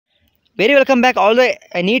Very welcome back all the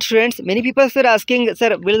NEET students. Many people are asking,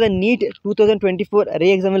 sir, will the NEET 2024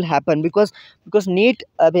 re-exam will happen? Because NEET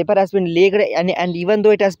paper has been leaked, and even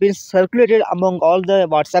though it has been circulated among all the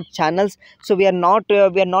WhatsApp channels, so we are not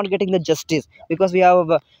getting the justice, because we have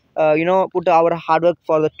put our hard work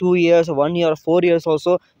for the 2 years, 1 year, or 4 years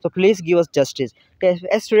also. So please give us justice.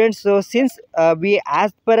 Yes, students. So since we,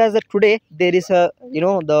 as per as of today, there is a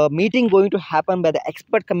the meeting going to happen by the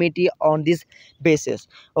expert committee on this basis.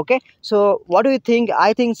 Okay, so what do you think?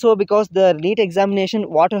 I think so, because the NEET examination,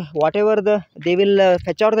 whatever they will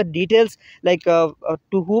fetch out the details, like to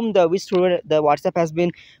whom the which student the WhatsApp has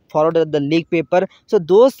been forwarded the leak paper. So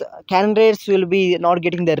those candidates will be not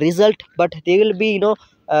getting the result, but they will be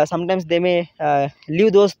sometimes they may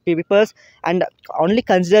leave those papers and only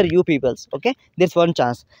consider you peoples. Okay, there's one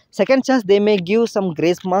chance. Second chance, they may give some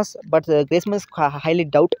grace marks, but grace marks highly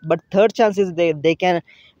doubt. But third chance is they can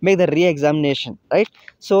make the re-examination, right?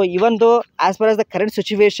 So even though, as far as the current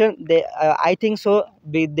situation, I think so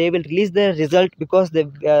they will release the result, because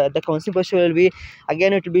the counseling process will be,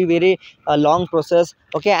 again, it will be very long process.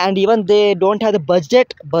 Okay, and even they don't have the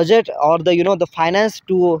budget or the finance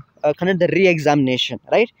to conduct the re-examination,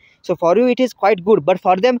 right? So for you it is quite good, but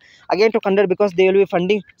for them, again, to conduct, because they will be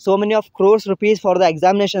funding so many of crores rupees for the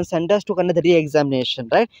examination centers to conduct the re-examination,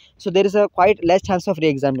 right? So there is a quite less chance of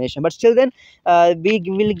re-examination, but still then we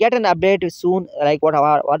will get an update soon, like what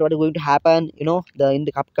is going to happen, in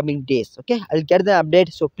the upcoming days. Okay, I'll get the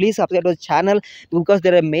update. So please subscribe to the channel, because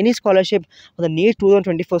there are many scholarship for the NEET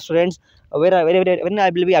 2024 students, where when I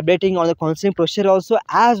will be updating on the counseling procedure also,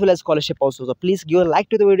 as well as scholarship also. So please give a like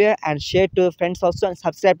to the video and share to your friends also, and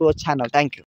subscribe to our channel. Thank you.